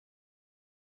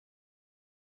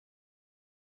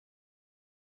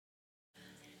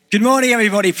Good morning,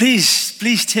 everybody.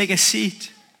 Please take a seat.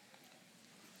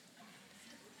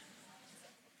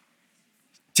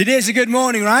 Today's a good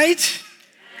morning, right?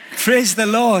 Praise the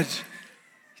Lord.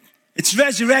 It's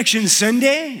Resurrection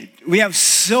Sunday. We have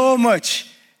so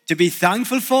much to be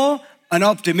thankful for and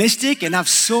optimistic and have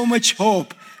so much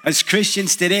hope as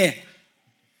Christians today.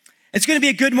 It's going to be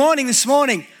a good morning this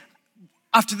morning.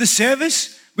 After the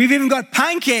service, we've even got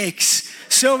pancakes.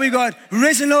 So we've got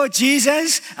risen Lord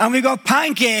Jesus and we've got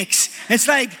pancakes. It's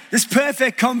like this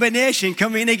perfect combination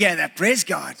coming together. Praise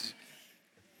God.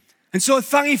 And so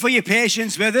thank you for your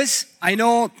patience with us. I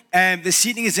know the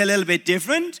seating is a little bit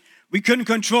different. We couldn't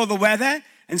control the weather,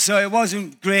 and so it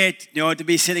wasn't great, to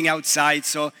be sitting outside.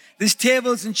 So there's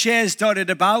tables and chairs dotted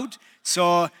about.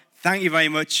 So thank you very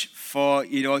much for,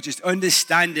 just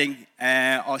understanding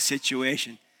our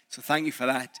situation. So thank you for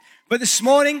that. But this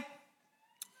morning,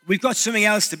 we've got something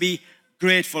else to be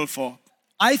grateful for.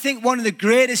 I think one of the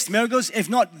greatest miracles, if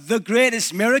not the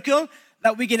greatest miracle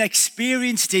that we can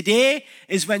experience today,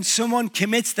 is when someone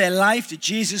commits their life to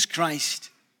Jesus Christ.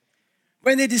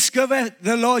 When they discover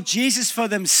the Lord Jesus for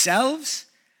themselves,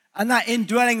 and that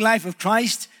indwelling life of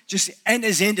Christ just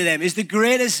enters into them, is the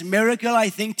greatest miracle, I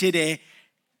think, today.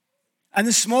 And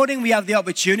this morning we have the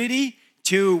opportunity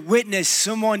to witness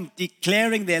someone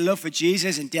declaring their love for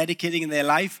Jesus and dedicating their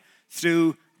life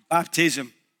through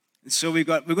baptism. And so we're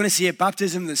going to see a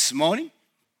baptism this morning.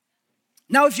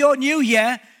 Now, if you're new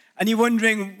here and you're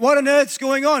wondering, what on earth's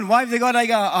going on? Why have they got like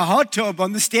a hot tub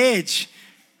on the stage?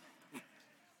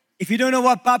 If you don't know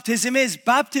what baptism is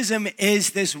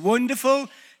this wonderful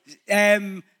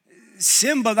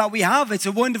symbol that we have. It's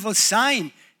a wonderful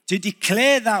sign to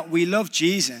declare that we love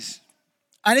Jesus.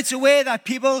 And it's a way that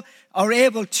people are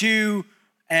able to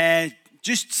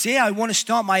just say, I want to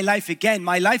start my life again.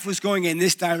 My life was going in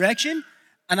this direction,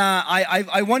 and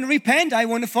I want to repent. I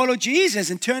want to follow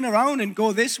Jesus and turn around and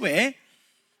go this way.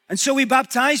 And so we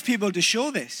baptize people to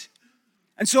show this.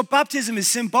 And so baptism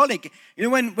is symbolic.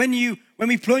 When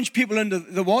we plunge people under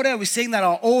the water, we're saying that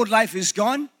our old life is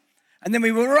gone, and then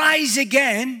we will rise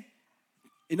again.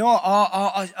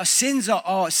 Our sins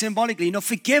are symbolically,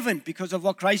 forgiven because of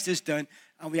what Christ has done,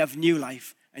 and we have new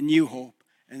life and new hope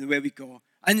in the way we go.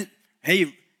 And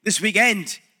hey, this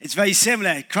weekend, it's very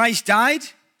similar. Christ died,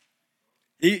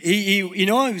 he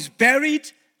was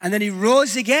buried, and then he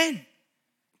rose again.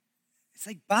 It's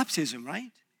like baptism,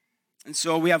 right? And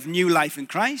so we have new life in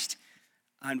Christ,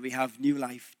 and we have new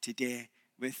life today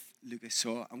with Lucas.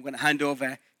 So I'm going to hand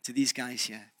over to these guys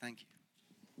here. Thank you.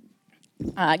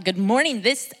 Good morning.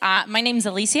 My name is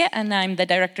Alicia, and I'm the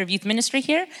Director of Youth Ministry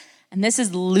here. And this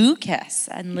is Lucas,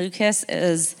 and Lucas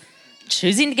is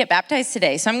choosing to get baptized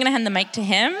today. So I'm going to hand the mic to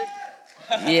him.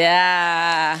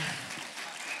 Yeah.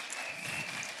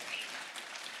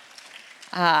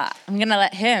 I'm going to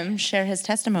let him share his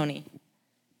testimony.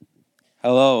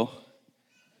 Hello.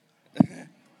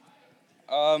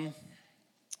 So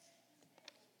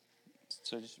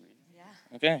just read. Yeah.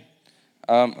 Okay.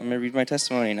 I'm going to read my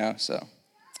testimony now. So,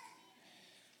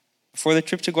 before the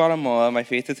trip to Guatemala, my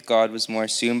faith with God was more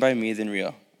assumed by me than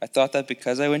real. I thought that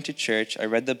because I went to church, I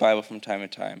read the Bible from time to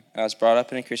time, and I was brought up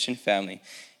in a Christian family,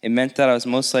 it meant that I was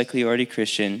most likely already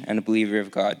Christian and a believer of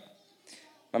God.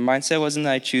 My mindset wasn't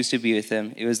that I choose to be with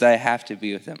him, it was that I have to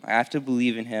be with him. I have to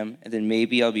believe in him, and then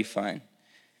maybe I'll be fine.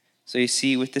 So you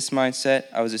see, with this mindset,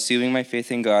 I was assuming my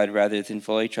faith in God rather than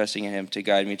fully trusting in him to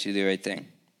guide me to the right thing.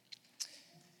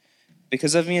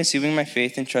 Because of me assuming my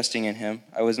faith and trusting in him,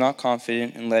 I was not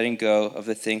confident in letting go of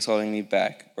the things holding me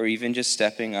back, or even just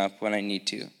stepping up when I need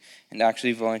to, and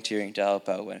actually volunteering to help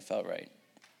out when it felt right.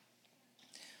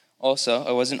 Also,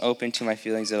 I wasn't open to my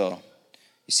feelings at all.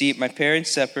 You see, my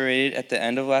parents separated at the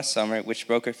end of last summer, which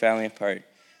broke our family apart.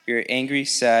 We were angry,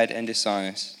 sad, and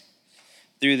dishonest.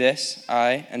 Through this,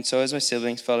 I, and so as my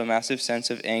siblings, felt a massive sense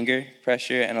of anger,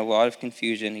 pressure, and a lot of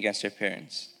confusion against our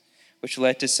parents, which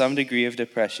led to some degree of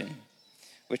depression,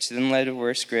 which then led to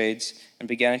worse grades and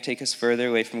began to take us further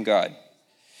away from God,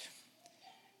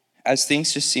 as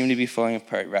things just seemed to be falling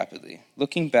apart rapidly.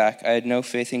 Looking back, I had no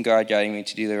faith in God guiding me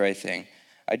to do the right thing.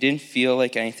 I didn't feel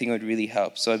like anything would really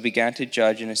help, so I began to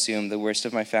judge and assume the worst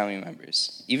of my family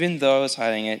members. Even though I was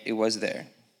hiding it, it was there.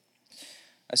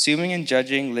 Assuming and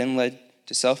judging then led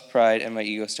to self-pride, and my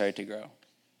ego started to grow.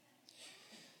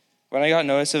 When I got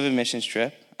notice of a missions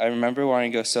trip, I remember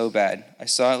wanting to go so bad. I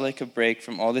saw it like a break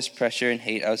from all this pressure and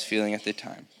hate I was feeling at the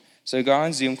time. So I got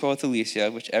on Zoom call with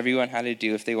Alicia, which everyone had to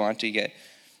do if they wanted to get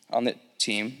on the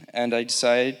team, and I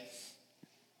decided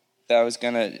that I was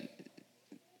going to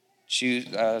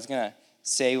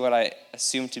say what I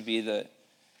assumed to be the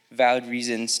valid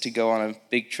reasons to go on a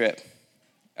big trip.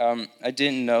 I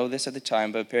didn't know this at the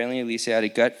time, but apparently Alicia had a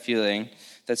gut feeling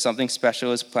that something special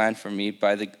was planned for me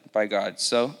by God.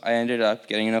 So I ended up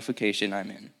getting a notification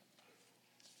I'm in.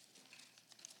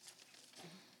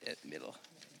 Middle.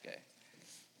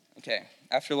 Okay.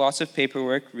 After lots of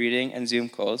paperwork, reading, and Zoom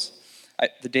calls,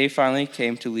 the day finally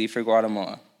came to leave for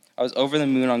Guatemala. I was over the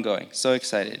moon on going, so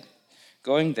excited.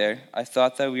 Going there, I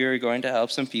thought that we were going to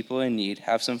help some people in need,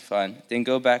 have some fun, then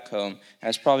go back home, and it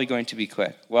was probably going to be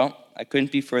quick. Well, I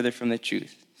couldn't be further from the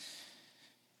truth.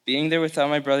 Being there without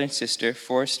my brother and sister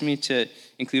forced me to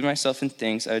include myself in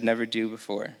things I would never do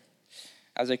before.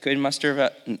 As I could muster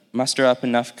up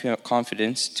enough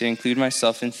confidence to include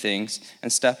myself in things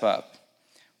and step up.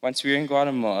 Once we were in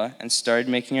Guatemala and started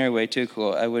making our way to a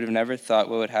school, I would have never thought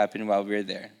what would happen while we were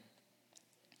there.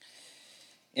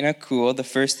 In a school, the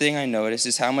first thing I noticed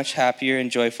is how much happier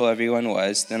and joyful everyone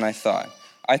was than I thought.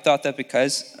 I thought that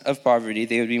because of poverty,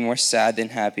 they would be more sad than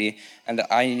happy, and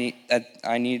that I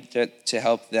needed to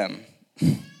help them.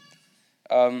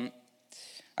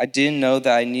 I didn't know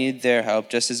that I needed their help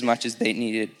just as much as they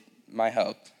needed my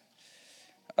help.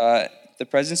 The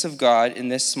presence of God in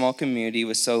this small community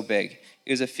was so big.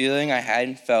 It was a feeling I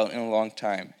hadn't felt in a long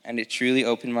time, and it truly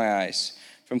opened my eyes.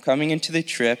 From coming into the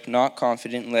trip, not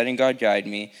confident in letting God guide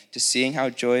me, to seeing how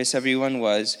joyous everyone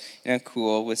was in a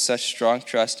school with such strong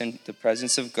trust in the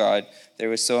presence of God, there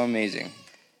was so amazing.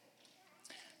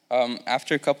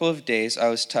 After a couple of days, I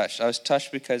was touched. I was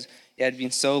touched because it had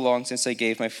been so long since I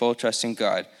gave my full trust in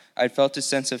God. I felt a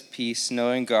sense of peace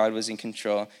knowing God was in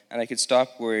control, and I could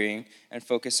stop worrying and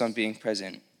focus on being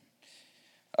present.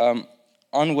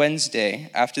 On Wednesday,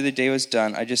 after the day was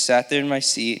done, I just sat there in my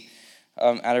seat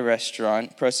at a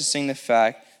restaurant, processing the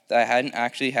fact that I hadn't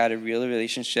actually had a real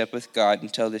relationship with God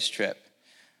until this trip.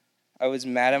 I was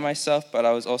mad at myself, but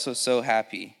I was also so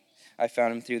happy I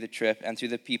found him through the trip and through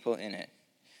the people in it.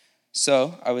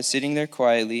 So I was sitting there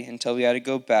quietly until we had to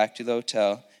go back to the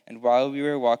hotel, and while we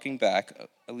were walking back,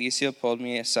 Alicia pulled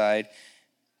me aside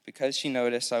because she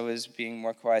noticed I was being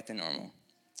more quiet than normal.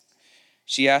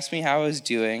 She asked me how I was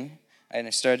doing, and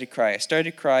I started to cry. I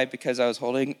started to cry because I was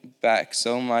holding back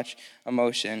so much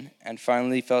emotion and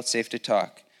finally felt safe to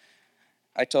talk.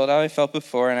 I told how I felt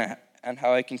before and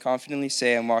how I can confidently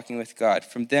say I'm walking with God.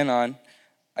 From then on,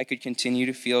 I could continue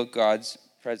to feel God's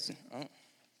presence.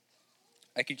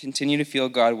 I could continue to feel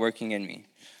God working in me.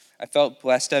 I felt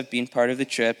blessed to have been part of the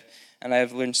trip, and I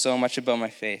have learned so much about my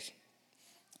faith.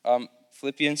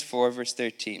 Philippians 4, verse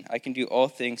 13. I can do all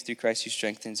things through Christ who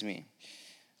strengthens me.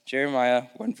 Jeremiah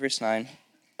 1, verse 9.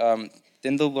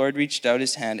 Then the Lord reached out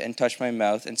his hand and touched my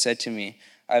mouth and said to me,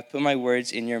 I have put my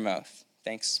words in your mouth.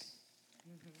 Thanks.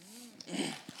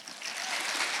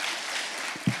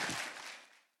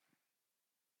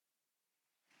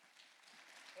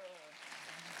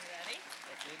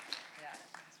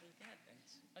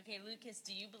 Okay, Lucas,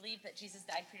 do you believe that Jesus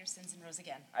died for your sins and rose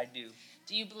again? I do.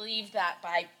 Do you believe that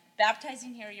by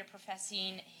baptizing here, you're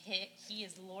professing he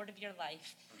is Lord of your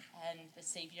life and the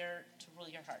Savior to rule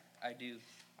your heart? I do.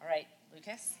 All right,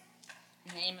 Lucas.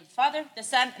 In the name of the Father, the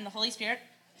Son, and the Holy Spirit,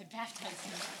 I baptize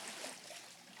you.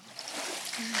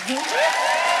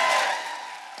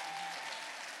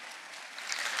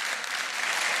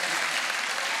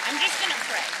 I'm just going to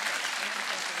pray.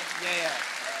 Yeah.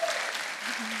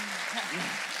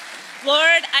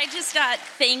 Lord, I just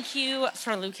thank you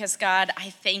for Lucas, God. I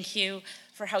thank you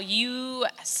for how you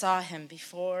saw him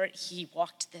before he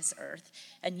walked this earth,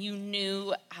 and you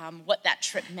knew what that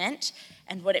trip meant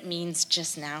and what it means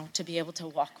just now to be able to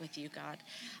walk with you, God.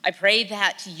 I pray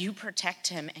that you protect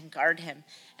him and guard him,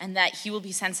 and that he will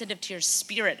be sensitive to your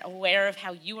spirit, aware of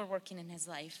how you are working in his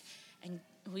life. And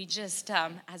we just,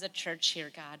 as a church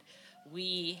here, God,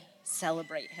 we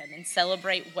celebrate him and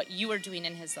celebrate what you are doing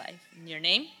in his life. In your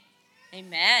name,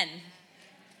 amen.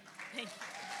 Thank you.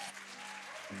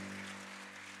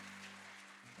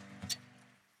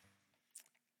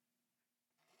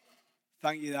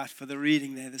 Thank you for the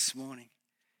reading there this morning.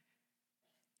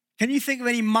 Can you think of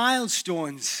any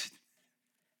milestones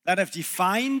that have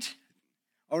defined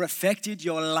or affected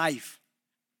your life?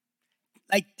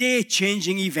 Like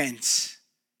day-changing events.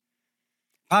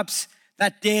 Perhaps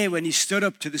that day when you stood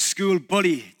up to the school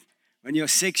bully when you're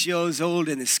 6 years old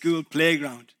in the school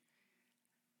playground.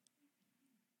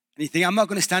 And you think, I'm not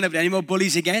going to stand up to any more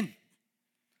bullies again.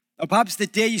 Or perhaps the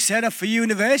day you set up for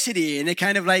university and it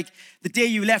kind of like the day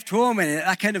you left home and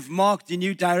that kind of marked a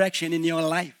new direction in your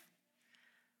life.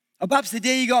 Or perhaps the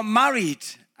day you got married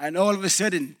and all of a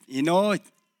sudden,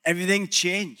 everything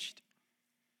changed.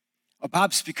 Or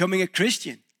perhaps becoming a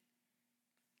Christian.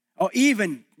 Or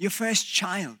even your first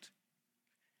child.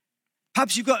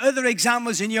 Perhaps you've got other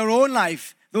examples in your own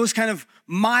life those kind of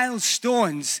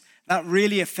milestones that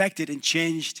really affected and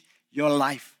changed your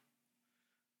life.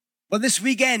 But this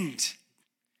weekend,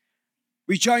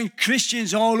 we joined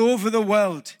Christians all over the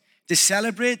world to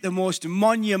celebrate the most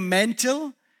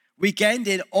monumental weekend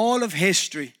in all of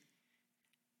history.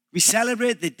 We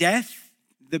celebrate the death,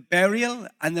 the burial,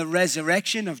 and the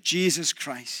resurrection of Jesus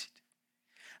Christ.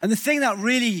 And the thing that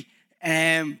really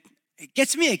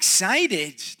gets me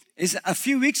excited is a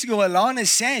few weeks ago, Alana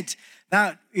said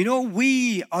that,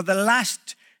 we are the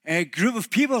last group of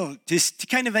people to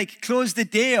kind of like close the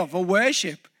day of a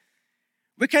worship.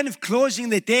 We're kind of closing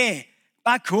the day.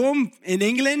 Back home in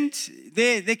England,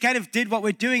 they kind of did what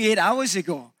we're doing 8 hours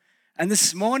ago. And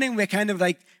this morning, we're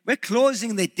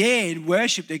closing the day in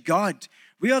worship to God.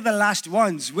 We are the last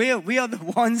ones. We are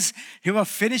the ones who are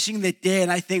finishing the day.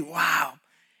 And I think, wow,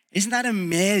 isn't that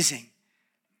amazing?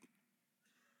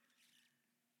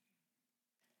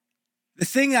 The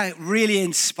thing that really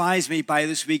inspires me by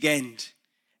this weekend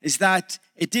is that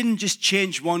it didn't just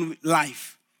change one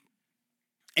life.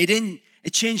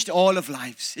 It changed all of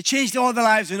lives. It changed all the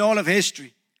lives in all of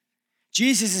history.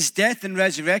 Jesus' death and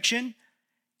resurrection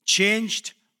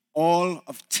changed all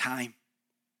of time.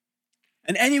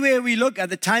 And anywhere we look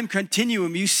at the time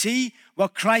continuum, you see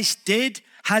what Christ did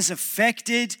has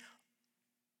affected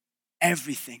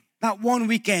everything. That one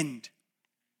weekend.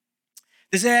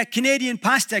 There's a Canadian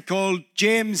pastor called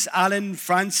James Allen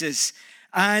Francis,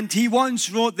 and he once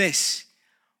wrote this: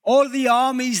 all the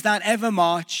armies that ever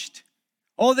marched,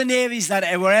 all the navies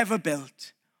that were ever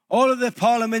built, all of the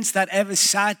parliaments that ever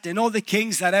sat, and all the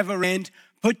kings that ever reigned,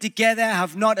 put together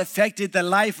have not affected the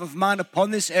life of man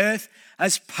upon this earth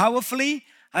as powerfully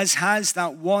as has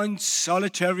that one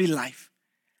solitary life.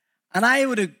 And I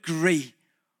would agree.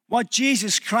 What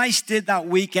Jesus Christ did that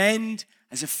weekend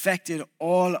has affected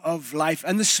all of life.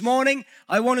 And this morning,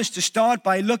 I want us to start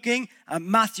by looking at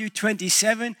Matthew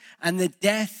 27 and the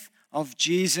death of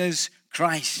Jesus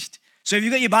Christ. So have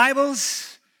you got your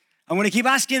Bibles? I'm going to keep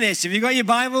asking this. Have you got your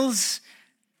Bibles?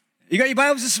 You got your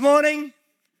Bibles this morning?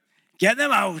 Get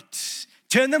them out.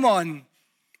 Turn them on.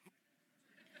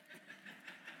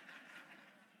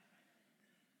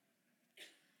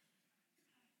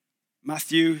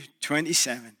 Matthew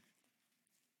 27.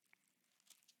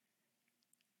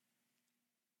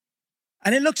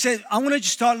 And it looks at, I'm going to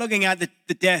just start looking at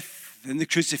the death and the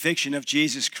crucifixion of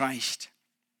Jesus Christ.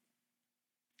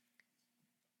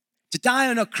 To die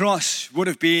on a cross would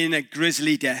have been a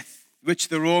grisly death, which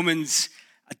the Romans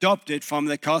adopted from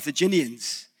the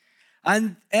Carthaginians.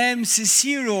 And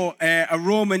Cicero, a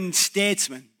Roman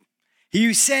statesman,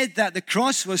 he said that the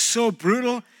cross was so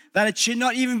brutal that it should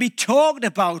not even be talked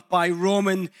about by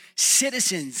Roman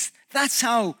citizens. That's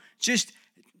how just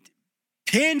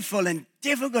painful and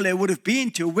difficult it would have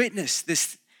been to witness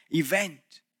this event.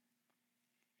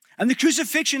 And the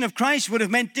crucifixion of Christ would have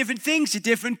meant different things to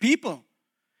different people.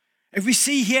 If we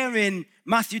see here in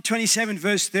Matthew 27,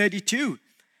 verse 32,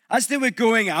 as they were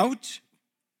going out,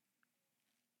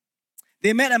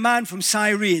 they met a man from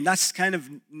Cyrene, that's kind of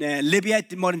Libya,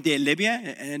 modern day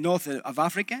Libya, north of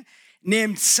Africa,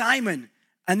 named Simon,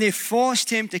 and they forced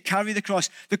him to carry the cross.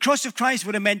 The cross of Christ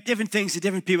would have meant different things to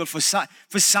different people. For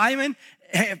Simon,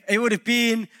 it would have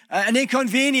been an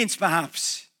inconvenience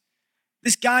perhaps.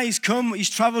 This guy he's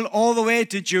traveled all the way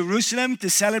to Jerusalem to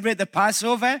celebrate the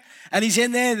Passover, and he's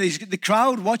in there, the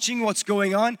crowd watching what's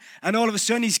going on, and all of a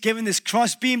sudden he's given this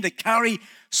crossbeam to carry.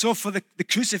 So for the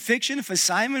crucifixion for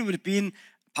Simon would have been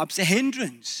perhaps a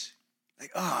hindrance.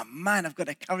 Like, oh man, I've got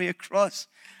to carry a cross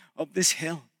up this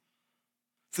hill.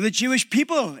 For the Jewish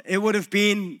people, it would have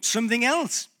been something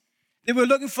else. They were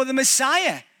looking for the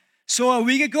Messiah. So a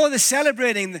week ago, they're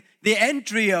celebrating the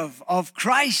entry of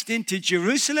Christ into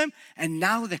Jerusalem, and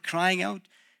now they're crying out,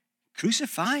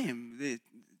 crucify him.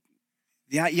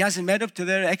 He hasn't met up to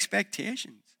their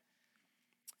expectations.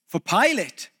 For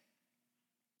Pilate,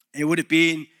 it would have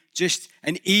been just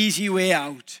an easy way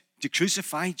out to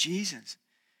crucify Jesus.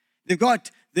 They've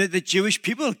got the Jewish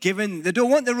people they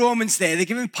don't want the Romans there. They're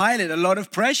giving Pilate a lot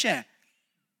of pressure.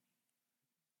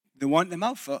 They want them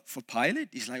out for Pilate.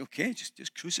 He's like, okay,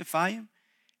 just crucify him.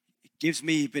 It gives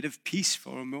me a bit of peace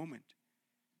for a moment.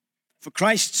 For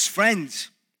Christ's friends,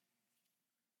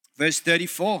 verse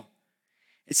 34,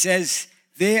 it says,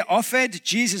 they offered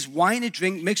Jesus wine and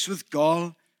drink mixed with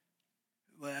gall.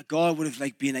 Well, gall would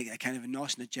have been a kind of a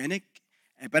carcinogenic,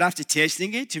 but after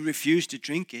tasting it, he refused to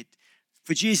drink it.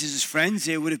 For Jesus' friends,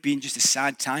 it would have been just a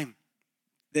sad time.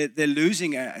 They're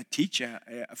losing a teacher,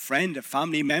 a friend, a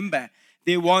family member.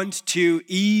 They want to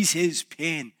ease his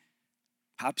pain.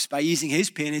 Perhaps by easing his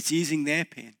pain, it's easing their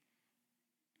pain.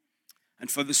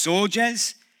 And for the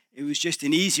soldiers, it was just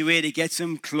an easy way to get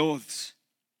some clothes.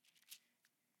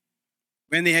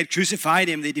 When they had crucified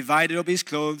him, they divided up his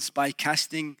clothes by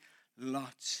casting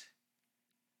lots.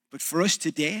 But for us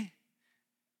today,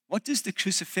 what does the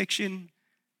crucifixion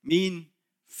mean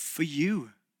for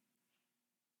you?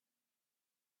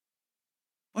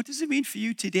 What does it mean for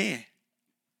you today?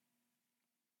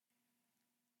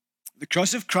 The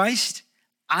cross of Christ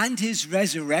and his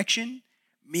resurrection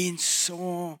means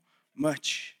so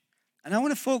much. And I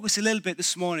want to focus a little bit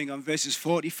this morning on verses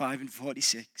 45 and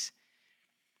 46.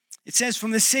 It says, from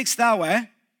the 6th hour,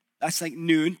 that's like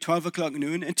noon, 12 o'clock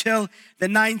noon, until the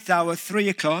 9th hour, 3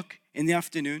 o'clock in the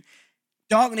afternoon,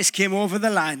 darkness came over the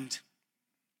land.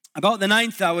 About the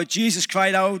 9th hour, Jesus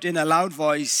cried out in a loud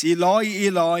voice, Eloi,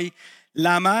 Eloi,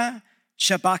 lama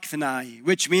sabachthani,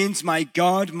 which means, my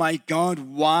God,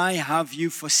 why have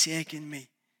you forsaken me?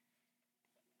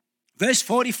 Verse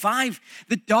 45,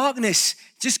 the darkness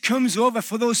just comes over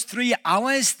for those 3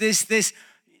 hours, this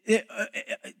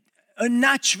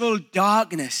unnatural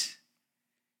darkness.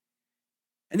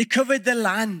 And it covered the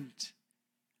land.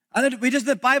 And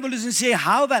the Bible doesn't say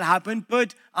how that happened,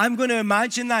 but I'm going to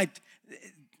imagine that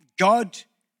God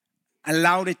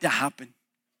allowed it to happen.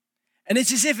 And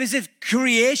it's as if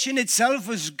creation itself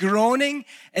was groaning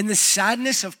in the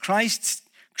sadness of Christ's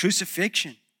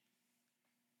crucifixion,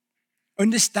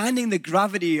 understanding the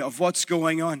gravity of what's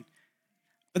going on.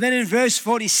 But then in verse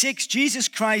 46, Jesus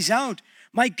cries out,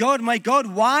 my God,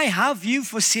 why have you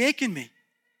forsaken me?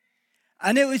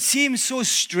 And it would seem so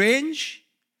strange.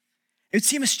 It would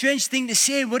seem a strange thing to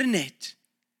say, wouldn't it?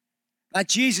 That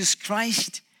Jesus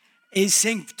Christ is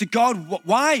saying to God,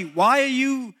 why? Why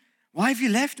have you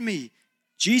left me?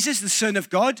 Jesus, the Son of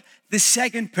God, the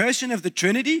second person of the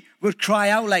Trinity, would cry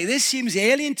out like this. Seems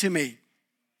alien to me.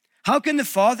 How can the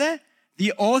Father,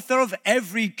 the author of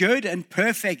every good and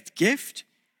perfect gift,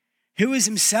 who is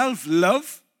himself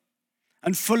love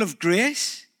and full of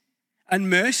grace and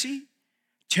mercy,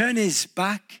 turn his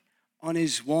back on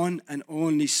his one and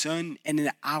only Son in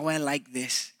an hour like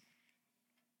this?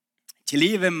 To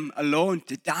leave him alone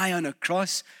to die on a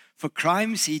cross for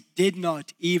crimes he did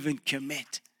not even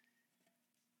commit.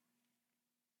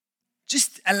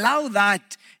 Just allow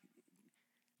that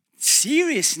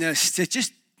seriousness to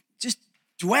just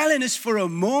dwell in us for a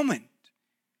moment.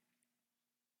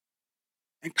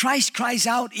 And Christ cries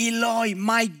out, Eloi,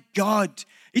 my God.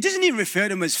 He doesn't even refer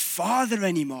to him as Father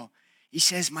anymore. He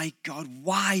says, my God,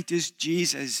 why does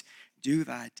Jesus do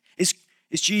that? Is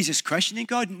Jesus questioning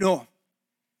God? No,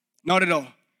 not at all.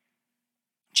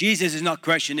 Jesus is not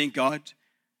questioning God.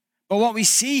 But what we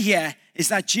see here is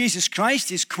that Jesus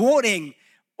Christ is quoting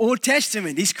Old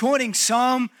Testament. He's quoting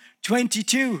Psalm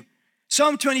 22.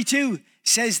 Psalm 22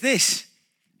 says this.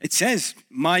 It says,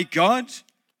 my God,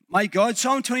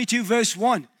 Psalm 22 verse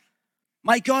 1.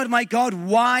 My God,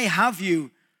 why have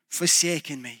you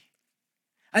forsaken me?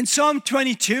 And Psalm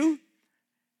 22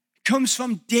 comes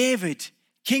from David,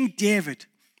 King David.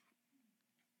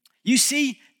 You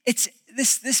see, it's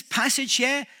this passage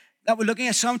here that we're looking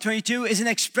at, Psalm 22, is an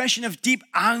expression of deep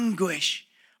anguish,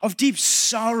 of deep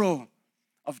sorrow,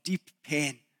 of deep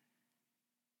pain.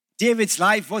 David's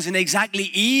life wasn't exactly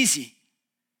easy.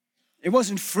 It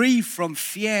wasn't free from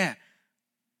fear.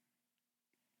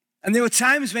 And there were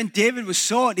times when David was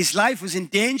thought his life was in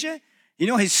danger. You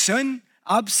know, his son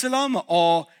Absalom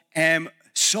or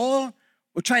Saul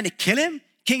were trying to kill him.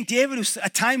 King David was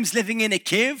at times living in a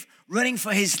cave, running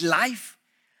for his life.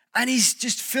 And he's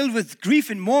just filled with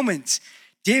grief in moments.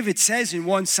 David says in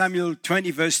 1 Samuel 20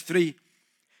 verse 3,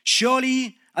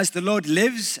 surely as the Lord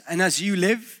lives and as you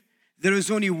live, there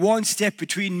is only one step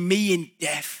between me and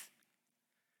death.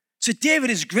 So David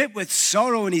is gripped with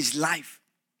sorrow in his life.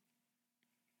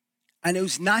 And it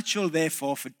was natural,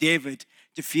 therefore, for David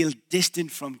to feel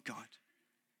distant from God.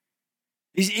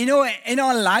 You know, in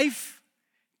our life,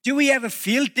 do we ever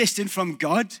feel distant from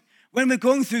God? When we're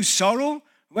going through sorrow,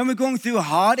 when we're going through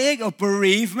heartache or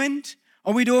bereavement,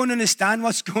 or we don't understand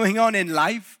what's going on in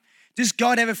life, does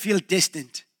God ever feel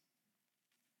distant?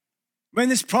 When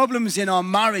there's problems in our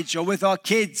marriage or with our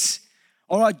kids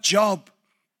or our job,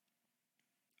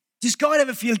 does God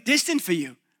ever feel distant for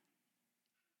you?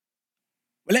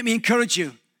 Well, let me encourage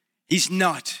you. He's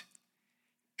not.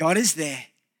 God is there.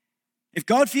 If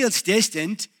God feels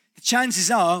distant, the chances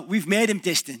are we've made him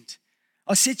distant.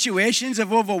 Our situations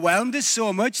have overwhelmed us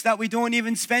so much that we don't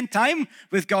even spend time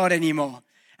with God anymore.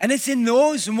 And it's in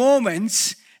those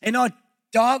moments, in our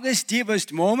darkest,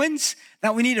 deepest moments,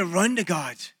 that we need to run to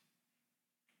God.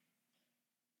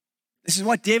 This is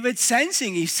what David's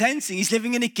sensing. He's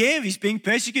living in a cave. He's being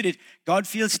persecuted. God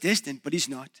feels distant, but he's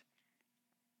not.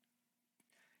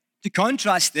 To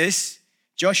contrast this,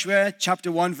 Joshua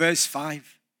chapter 1, verse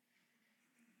 5.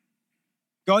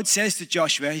 God says to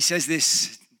Joshua, he says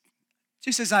this,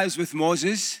 just as I was with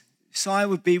Moses, so I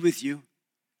will be with you.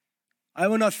 I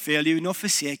will not fail you, nor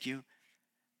forsake you.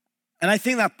 And I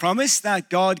think that promise that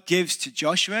God gives to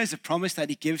Joshua is a promise that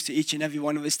he gives to each and every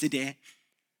one of us today.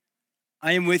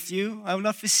 I am with you. I will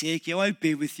not forsake you. I'll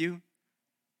be with you.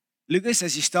 Lucas,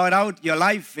 as you start out your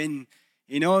life in,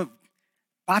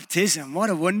 baptism, what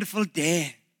a wonderful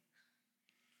day.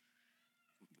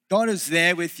 God is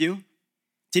there with you.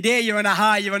 Today you're on a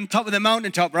high, you're on top of the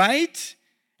mountaintop, right?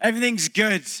 Everything's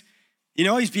good.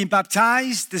 He's been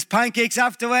baptized. There's pancakes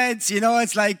afterwards.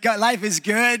 It's like life is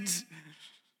good.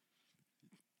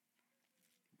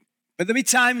 But there'll be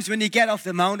times when you get off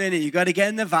the mountain and you got to get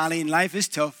in the valley and life is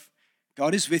tough.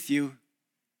 God is with you.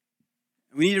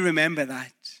 We need to remember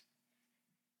that.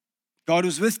 God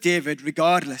was with David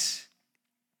regardless.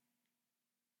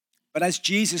 But as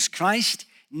Jesus Christ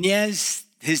nears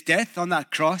his death on that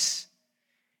cross,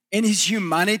 in his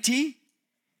humanity,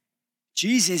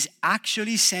 Jesus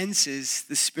actually senses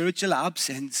the spiritual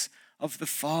absence of the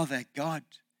Father, God.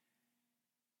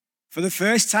 For the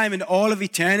first time in all of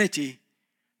eternity,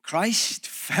 Christ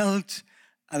felt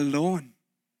alone.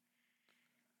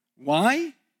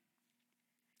 Why?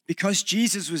 Because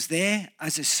Jesus was there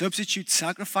as a substitute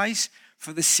sacrifice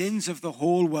for the sins of the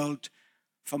whole world,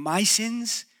 for my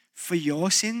sins, for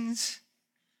your sins.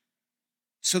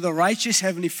 So the righteous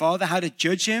Heavenly Father had to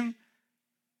judge him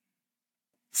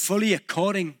fully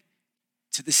according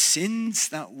to the sins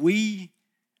that we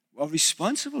were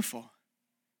responsible for.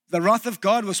 The wrath of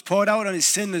God was poured out on his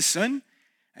sinless Son,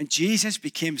 and Jesus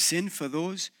became sin for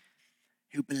those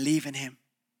who believe in him.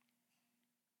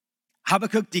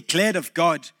 Habakkuk declared of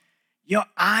God, your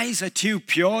eyes are too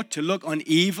pure to look on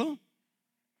evil.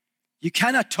 You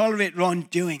cannot tolerate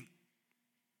wrongdoing.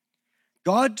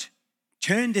 God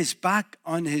turned his back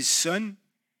on his Son,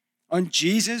 on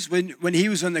Jesus, when he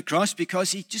was on the cross,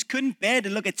 because he just couldn't bear to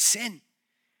look at sin.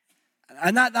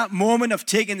 And at that moment of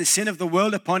taking the sin of the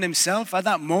world upon himself, at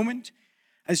that moment,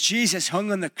 as Jesus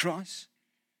hung on the cross,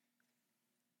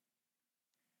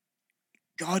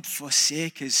 God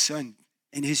forsake his Son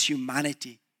in his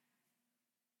humanity.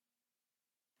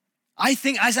 I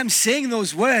think as I'm saying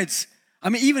those words,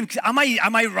 am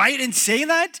I right in saying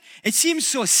that? It seems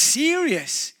so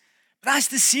serious. But that's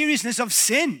the seriousness of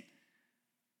sin.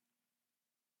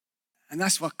 And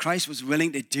that's what Christ was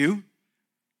willing to do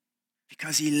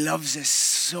because he loves us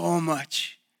so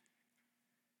much.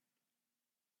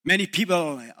 Many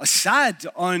people are sad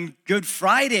on Good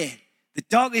Friday, the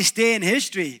darkest day in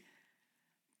history.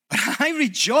 But I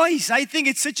rejoice. I think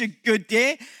it's such a good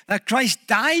day that Christ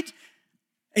died.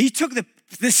 He took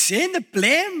the sin, the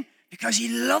blame, because he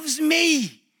loves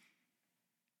me.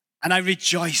 And I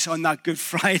rejoice on that Good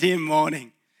Friday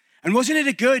morning. And wasn't it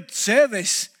a good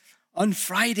service on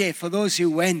Friday for those who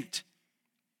went?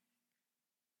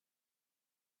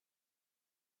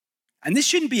 And this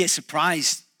shouldn't be a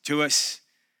surprise to us,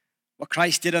 what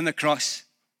Christ did on the cross.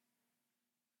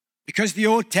 Because the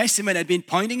Old Testament had been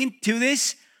pointing into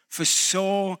this for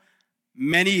so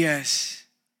many years.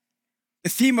 The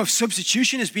theme of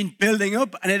substitution has been building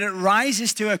up, and it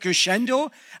rises to a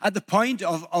crescendo at the point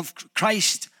of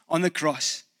Christ on the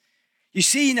cross. You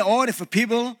see, in order for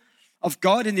people of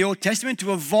God in the Old Testament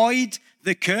to avoid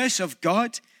the curse of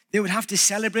God, they would have to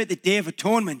celebrate the Day of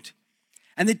Atonement.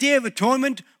 And the Day of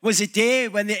Atonement was a day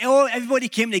when everybody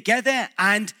came together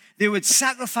and they would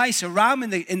sacrifice a ram in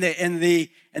the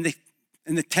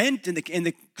tent, in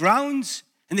the grounds,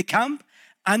 in the camp,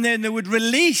 and then they would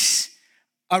release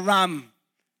a ram.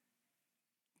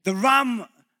 The ram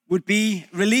would be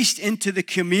released into the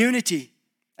community,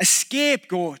 a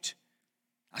scapegoat.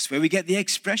 That's where we get the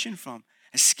expression from.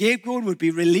 A scapegoat would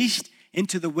be released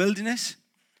into the wilderness.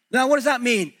 Now, what does that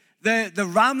mean? The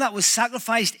ram that was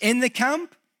sacrificed in the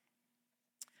camp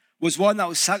was one that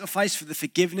was sacrificed for the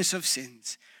forgiveness of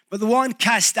sins. But the one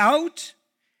cast out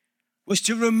was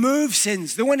to remove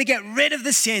sins. They wanted to get rid of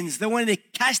the sins. They wanted to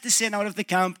cast the sin out of the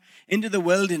camp into the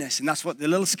wilderness. And that's what the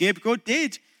little scapegoat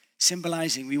did,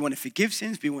 symbolizing we want to forgive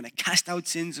sins, we want to cast out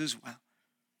sins as well.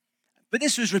 But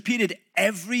this was repeated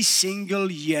every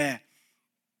single year.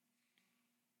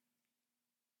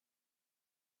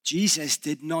 Jesus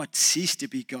did not cease to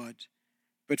be God,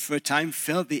 but for a time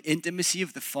felt the intimacy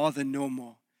of the Father no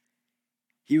more.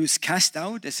 He was cast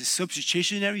out as a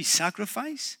substitutionary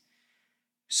sacrifice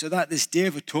so that this Day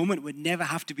of Atonement would never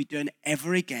have to be done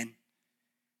ever again,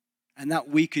 and that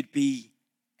we could be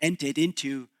entered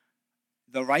into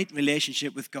the right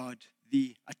relationship with God.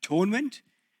 The atonement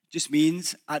just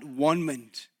means at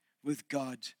one-ment with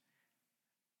God.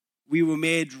 we were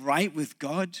made right with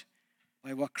God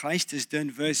by what Christ has done.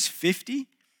 Verse 50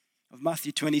 of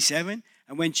Matthew 27.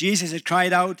 And when Jesus had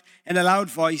cried out in a loud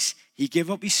voice, he gave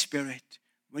up his spirit.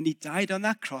 When he died on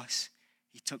that cross,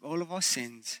 he took all of our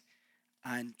sins.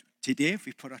 And today, if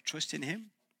we put our trust in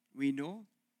him, we know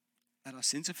that our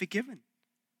sins are forgiven.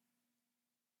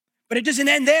 But it doesn't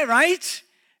end there, right?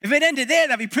 If it ended there,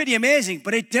 that'd be pretty amazing.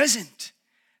 But it doesn't.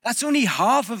 That's only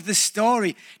half of the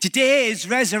story. Today is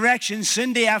Resurrection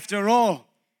Sunday after all.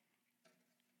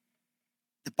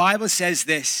 The Bible says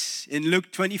this in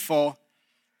Luke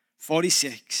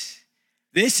 24:46.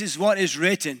 This is what is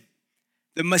written.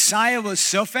 The Messiah will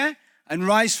suffer and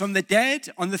rise from the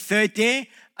dead on the third day,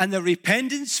 and the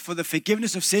repentance for the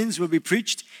forgiveness of sins will be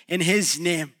preached in his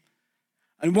name.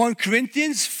 And 1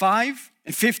 Corinthians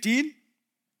 5:15,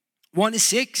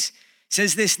 1-6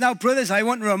 says this. Now, brothers, I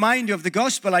want to remind you of the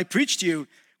gospel I preached to you,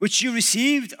 which you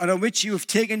received and on which you have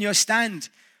taken your stand.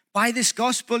 By this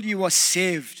gospel you are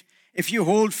saved, if you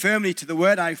hold firmly to the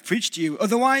word I have preached to you.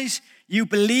 Otherwise, you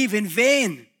believe in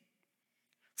vain.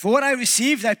 For what I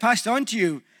received, I passed on to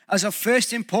you as of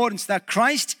first importance, that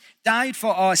Christ died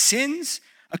for our sins,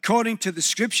 according to the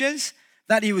scriptures,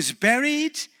 that he was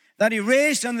buried, that he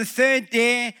raised on the third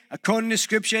day, according to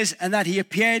scriptures, and that he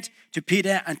appeared to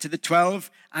Peter and to the 12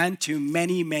 and to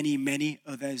many, many, many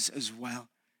others as well.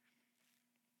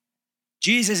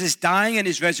 Jesus' dying and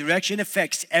his resurrection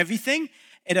affects everything.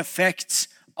 It affects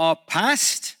our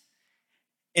past,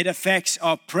 it affects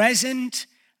our present,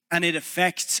 and it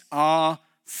affects our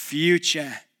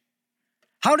future.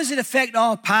 How does it affect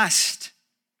our past?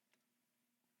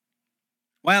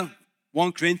 Well,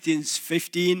 1 Corinthians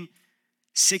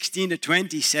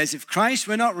 15:16-20 says, if Christ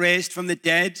were not raised from the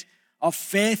dead, our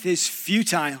faith is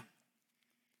futile,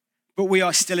 but we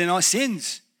are still in our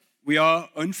sins. We are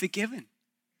unforgiven.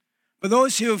 For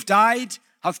those who have died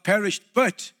have perished,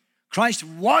 but Christ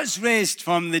was raised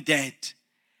from the dead.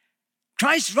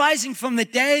 Christ rising from the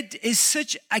dead is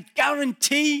such a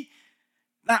guarantee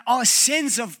that our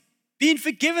sins have been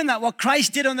forgiven, that what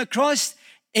Christ did on the cross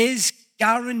is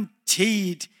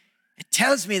guaranteed. It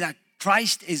tells me that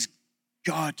Christ is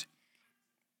God.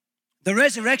 The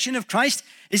resurrection of Christ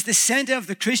is the center of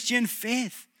the Christian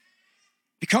faith.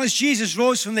 Because Jesus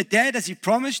rose from the dead as he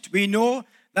promised, we know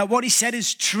that what he said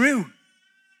is true.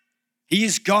 He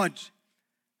is God.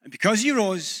 And because he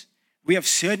rose, we have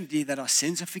certainty that our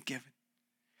sins are forgiven.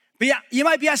 But yeah, you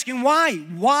might be asking, why?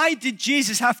 Why did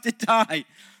Jesus have to die?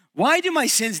 Why do my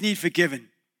sins need forgiven?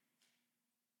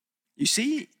 You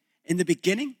see, in the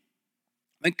beginning,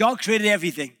 when God created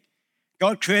everything,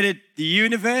 God created the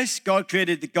universe, God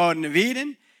created the Garden of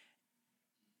Eden.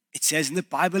 It says in the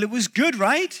Bible it was good,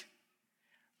 right?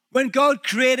 When God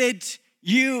created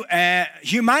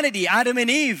humanity, Adam and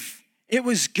Eve, it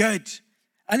was good.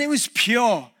 And it was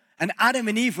pure. And Adam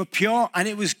and Eve were pure and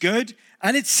it was good.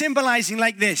 And it's symbolizing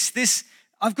like this.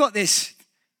 I've got this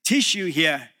tissue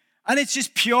here. And it's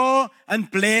just pure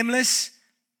and blameless.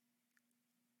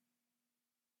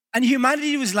 And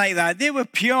humanity was like that. They were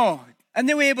pure. And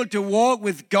they were able to walk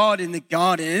with God in the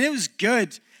garden. And it was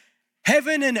good.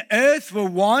 Heaven and earth were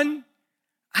one.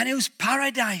 And it was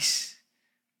paradise.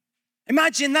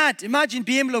 Imagine that. Imagine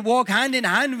being able to walk hand in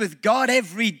hand with God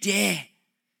every day.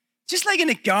 Just like in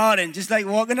a garden, just like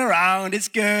walking around. It's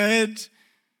good.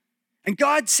 And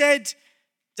God said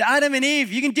to Adam and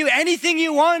Eve, you can do anything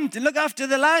you want to look after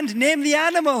the land. Name the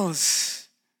animals.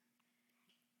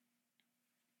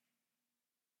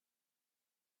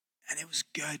 And it was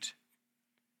good.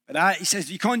 But he says,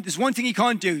 there's one thing you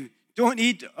can't do. Don't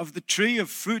eat of the tree of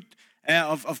fruit,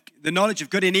 of the knowledge of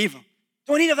good and evil.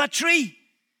 Don't eat of that tree.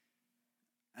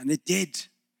 And they did.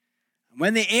 And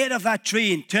when they ate of that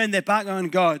tree and turned their back on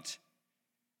God,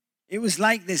 it was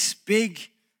like this big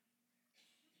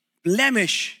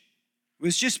blemish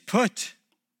was just put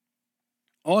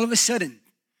all of a sudden.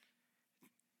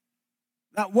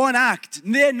 That one act,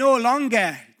 they're no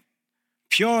longer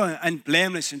pure and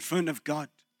blameless in front of God.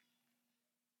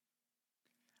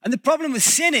 And the problem with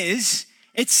sin is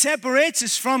it separates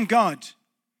us from God.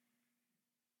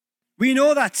 We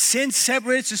know that sin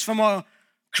separates us from our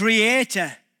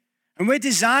Creator. And we're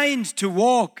designed to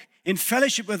walk in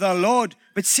fellowship with our Lord,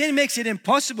 but sin makes it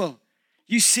impossible.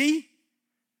 You see,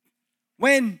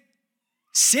 when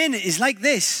sin is like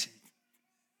this,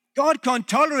 God can't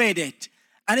tolerate it,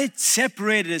 and it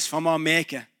separated us from our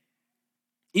Maker.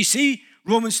 You see,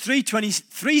 Romans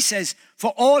 3:23 says,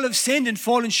 for all have sinned and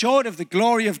fallen short of the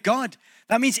glory of God.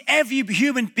 That means every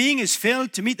human being is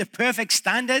failed to meet the perfect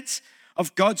standards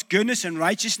of God's goodness and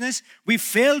righteousness. We've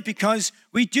failed because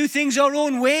we do things our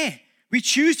own way. We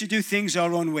choose to do things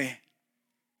our own way.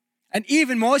 And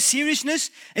even more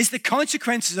seriousness is the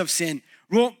consequences of sin.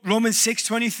 Romans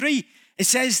 6:23, it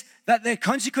says that the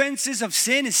consequences of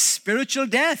sin is spiritual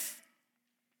death.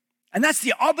 And that's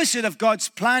the opposite of God's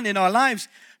plan in our lives.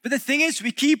 But the thing is,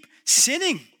 we keep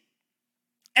sinning.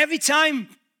 Every time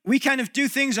we kind of do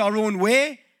things our own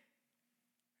way,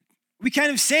 we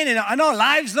kind of sin, and our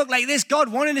lives look like this. God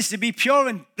wanted us to be pure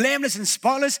and blameless and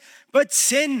spotless, but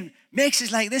sin makes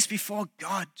us like this before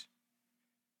God.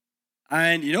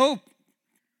 And,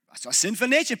 that's our sinful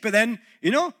nature. But then,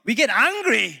 we get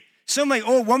angry. Some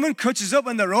old woman cuts us up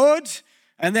on the road,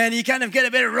 and then you kind of get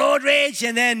a bit of road rage,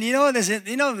 and then,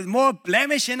 there's more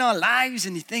blemish in our lives,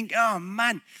 and you think, oh,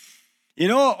 man.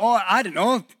 Or I don't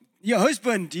know, your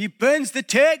husband, he burns the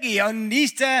turkey on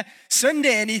Easter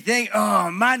Sunday, and you think, oh,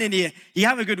 man, and you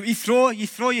have a good, you throw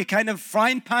your kind of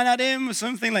frying pan at him or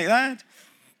something like that.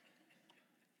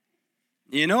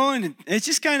 And it's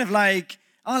just kind of like,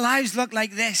 our lives look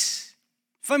like this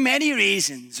for many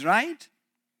reasons, right?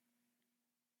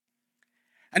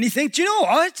 And you think, do you know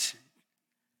what?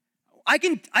 I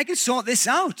can sort this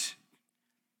out.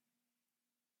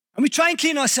 And we try and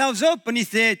clean ourselves up, and you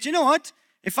think, do you know what?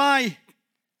 If I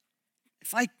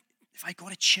go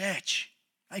to church,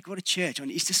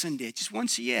 on Easter Sunday, just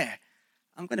once a year,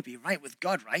 I'm going to be right with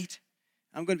God, right?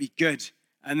 I'm going to be good.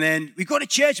 And then we go to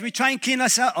church and we try and clean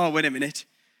ourselves. Oh, wait a minute.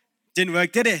 Didn't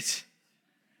work, did it?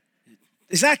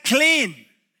 Is that clean?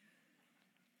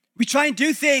 We try and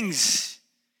do things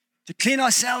to clean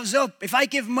ourselves up. If I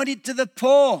give money to the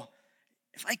poor,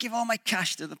 if I give all my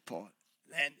cash to the poor,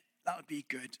 then that would be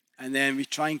good. And then we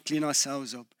try and clean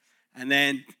ourselves up. And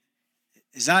then,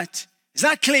 is that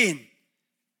clean?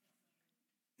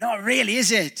 Not really,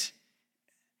 is it?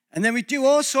 And then we do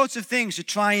all sorts of things to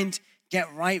try and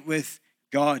get right with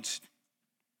God. It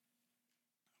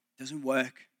doesn't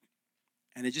work.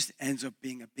 And it just ends up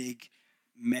being a big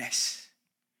mess.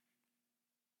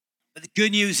 But the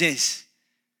good news is,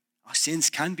 our sins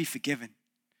can be forgiven.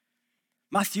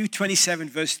 Matthew 27,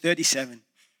 verse 37. It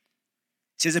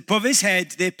says, above his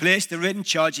head they placed a written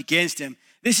charge against him.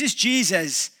 This is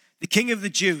Jesus, the King of the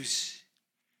Jews.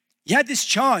 He had this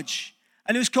charge,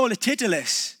 and it was called a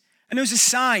titulus, and it was a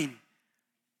sign.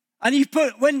 And he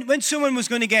put, when someone was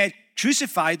going to get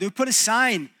crucified, they would put a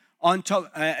sign on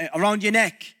top, around your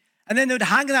neck, and then they would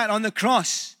hang that on the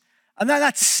cross. And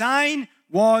that sign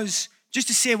was just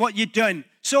to say what you'd done.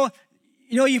 So,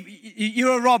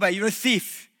 you're a robber, you're a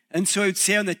thief. And so it would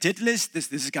say on the titulus,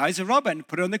 this guy's a robber, and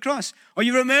put it on the cross. Or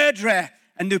you're a murderer,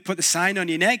 and they'd put the sign on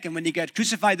your neck, and when you get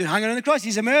crucified, they'd hang it on the cross.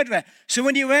 He's a murderer. So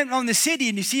when you went around the city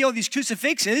and you see all these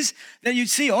crucifixes, then you'd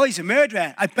see, oh, he's a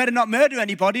murderer. I better not murder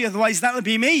anybody, otherwise that would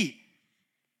be me.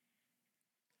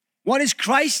 What is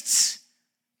Christ's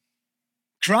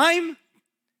crime?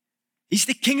 He's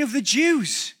the King of the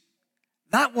Jews.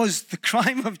 That was the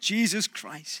crime of Jesus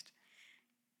Christ.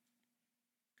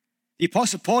 The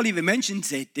Apostle Paul even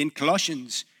mentions it in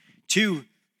Colossians 2,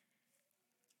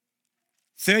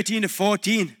 13 to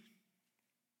 14.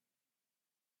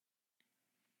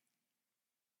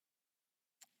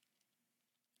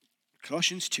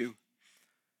 Colossians 2,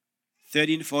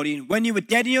 13 to 14. When you were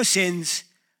dead in your sins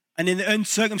and in the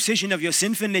uncircumcision of your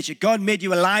sinful nature, God made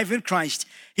you alive with Christ.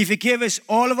 He forgave us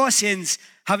all of our sins,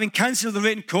 having cancelled the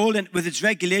written code with its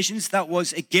regulations that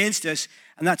was against us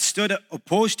and that stood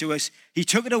opposed to us. He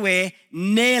took it away,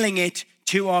 nailing it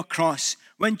to our cross.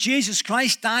 When Jesus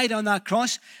Christ died on that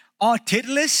cross, our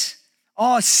titulus,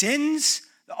 our sins,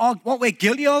 what we're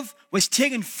guilty of was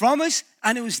taken from us,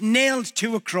 and it was nailed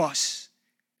to a cross.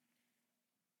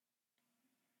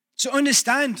 So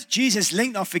understand, Jesus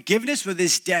linked our forgiveness with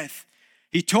his death.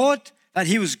 He taught that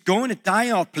he was going to die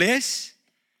in our place.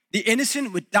 The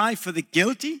innocent would die for the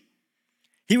guilty.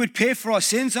 He would pay for our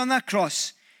sins on that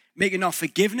cross, making our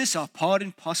forgiveness, our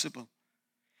pardon possible.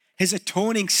 His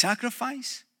atoning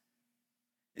sacrifice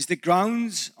is the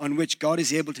grounds on which God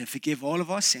is able to forgive all of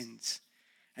our sins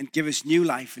and give us new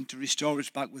life and to restore us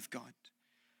back with God.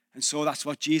 And so that's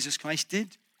what Jesus Christ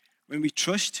did. When we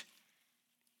trust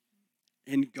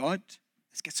in God,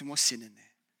 let's get some more sin in there.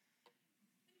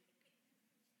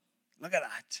 Look at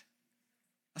that.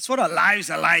 That's what our lives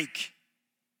are like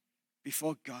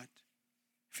before God.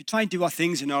 If we try and do our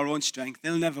things in our own strength,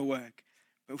 they'll never work.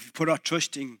 But if we put our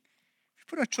trust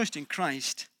in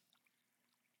Christ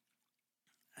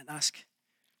and ask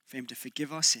for him to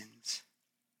forgive our sins,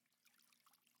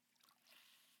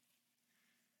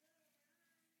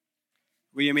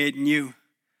 we are made new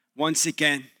once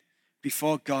again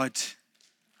before God.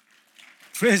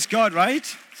 Praise God,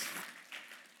 right?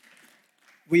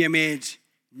 We are made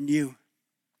new.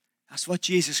 That's what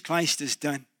Jesus Christ has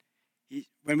done.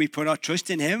 When we put our trust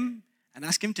in him and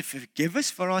ask him to forgive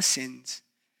us for our sins,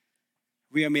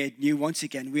 we are made new once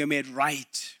again. We are made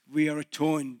right. We are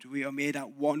atoned. We are made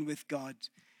at one with God.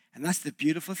 And that's the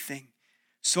beautiful thing.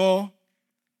 So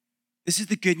this is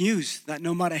the good news, that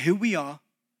no matter who we are,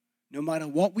 no matter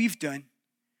what we've done,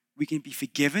 we can be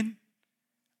forgiven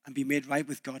and be made right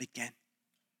with God again.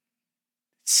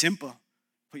 It's simple.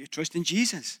 Put your trust in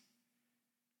Jesus.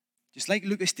 Just like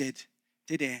Lucas did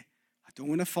today. I don't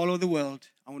want to follow the world.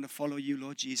 I want to follow you,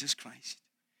 Lord Jesus Christ.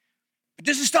 It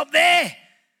doesn't stop there.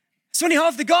 It's only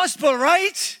half the gospel,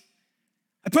 right?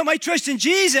 I put my trust in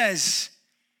Jesus.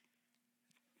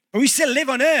 But we still live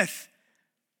on earth.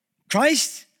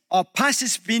 Christ, our past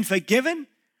has been forgiven,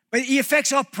 but he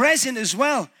affects our present as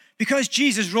well. Because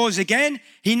Jesus rose again,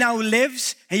 he now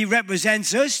lives, he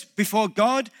represents us before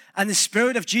God, and the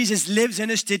Spirit of Jesus lives in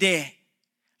us today.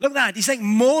 Look at that, he's like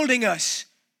molding us.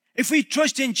 If we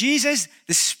trust in Jesus,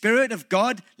 the Spirit of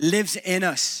God lives in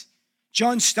us.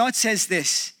 John Stott says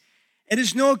this, "It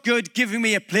is no good giving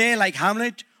me a play like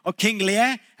Hamlet or King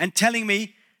Lear and telling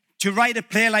me to write a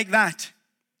play like that.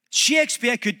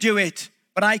 Shakespeare could do it,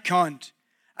 but I can't.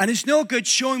 And it's no good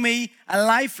showing me a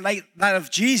life like that of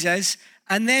Jesus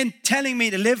and then telling me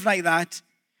to live like that.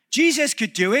 Jesus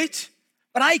could do it,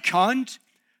 but I can't.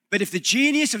 But if the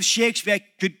genius of Shakespeare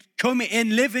could come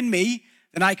and live in me,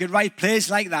 then I could write plays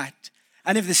like that.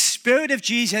 And if the Spirit of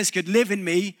Jesus could live in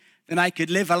me, then I could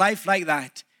live a life like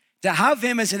that. To have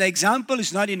him as an example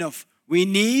is not enough. We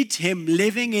need him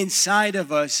living inside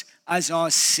of us as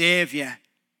our Savior."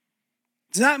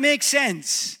 Does that make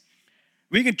sense?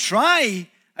 We can try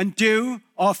and do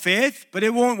our faith, but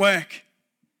it won't work.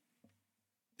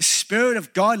 The Spirit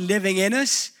of God living in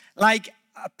us, like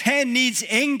a pen needs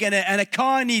ink and a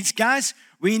car needs gas,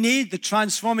 we need the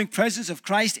transforming presence of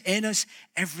Christ in us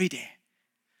every day.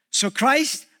 So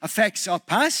Christ affects our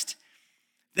past.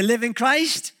 The living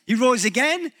Christ, he rose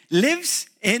again, lives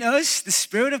in us. The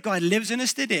Spirit of God lives in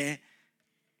us today.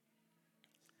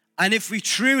 And if we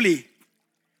truly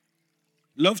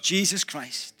love Jesus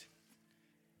Christ,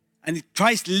 and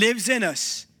Christ lives in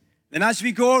us, then as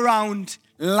we go around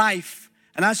life,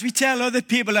 and as we tell other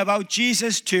people about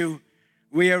Jesus too,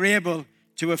 we are able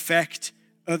to affect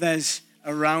others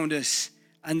around us.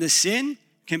 And the sin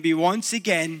can be once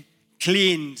again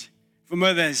cleaned from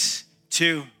others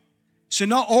too. So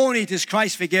not only does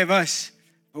Christ forgive us,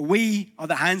 but we are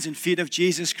the hands and feet of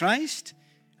Jesus Christ,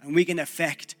 and we can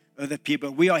affect other people.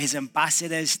 We are his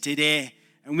ambassadors today,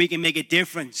 and we can make a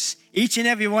difference. Each and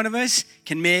every one of us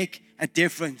can make a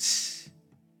difference.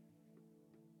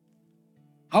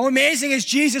 How amazing is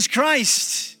Jesus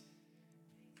Christ?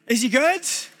 Is he good?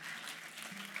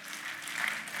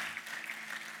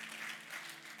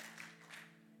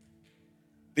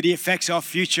 But he affects our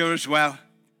future as well.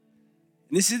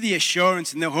 And this is the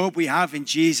assurance and the hope we have in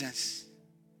Jesus.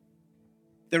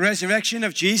 The resurrection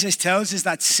of Jesus tells us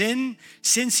that sin,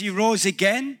 since he rose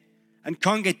again and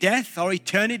conquered death, our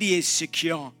eternity is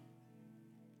secure.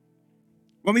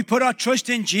 When we put our trust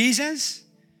in Jesus,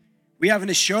 we have an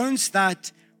assurance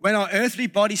that when our earthly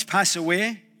bodies pass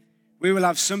away, we will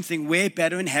have something way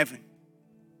better in heaven.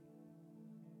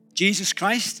 Jesus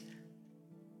Christ,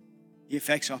 he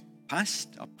affects our past,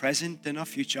 our present, and our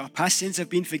future. Our past sins have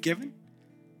been forgiven.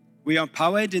 We are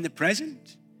empowered in the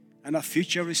present, and our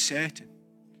future is certain.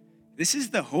 This is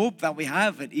the hope that we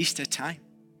have at Easter time.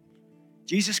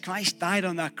 Jesus Christ died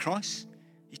on that cross.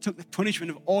 He took the punishment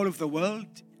of all of the world.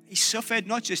 He suffered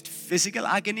not just physical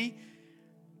agony,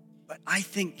 but I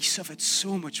think he suffered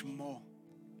so much more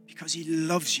because he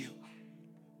loves you.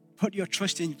 Put your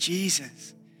trust in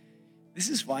Jesus. This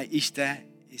is why Easter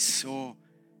is so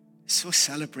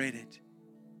celebrated.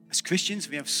 As Christians,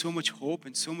 we have so much hope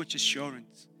and so much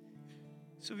assurance.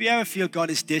 So if you ever feel God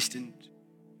is distant,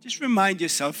 just remind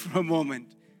yourself for a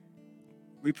moment.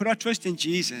 We put our trust in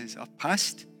Jesus. Our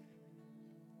past,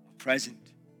 our present,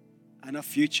 and our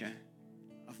future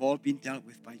have all been dealt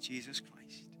with by Jesus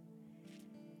Christ.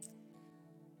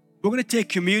 We're going to take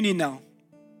communion now.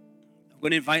 I'm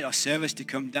going to invite our servers to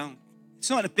come down. It's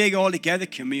not a big all-together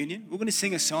communion. We're going to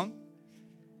sing a song.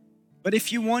 But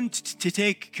if you want to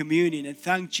take communion and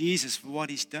thank Jesus for what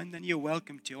he's done, then you're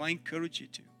welcome to. I encourage you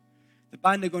to. The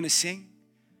band are going to sing.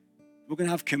 We're going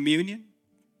to have communion.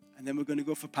 And then we're going to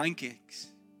go for pancakes.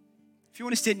 If you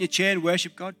want to sit in your chair and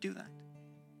worship God, do that.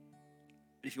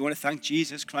 But if you want to thank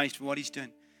Jesus Christ for what he's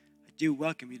done, I do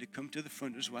welcome you to come to the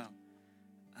front as well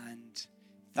and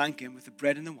thank him with the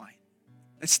bread and the wine.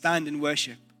 Let's stand and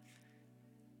worship.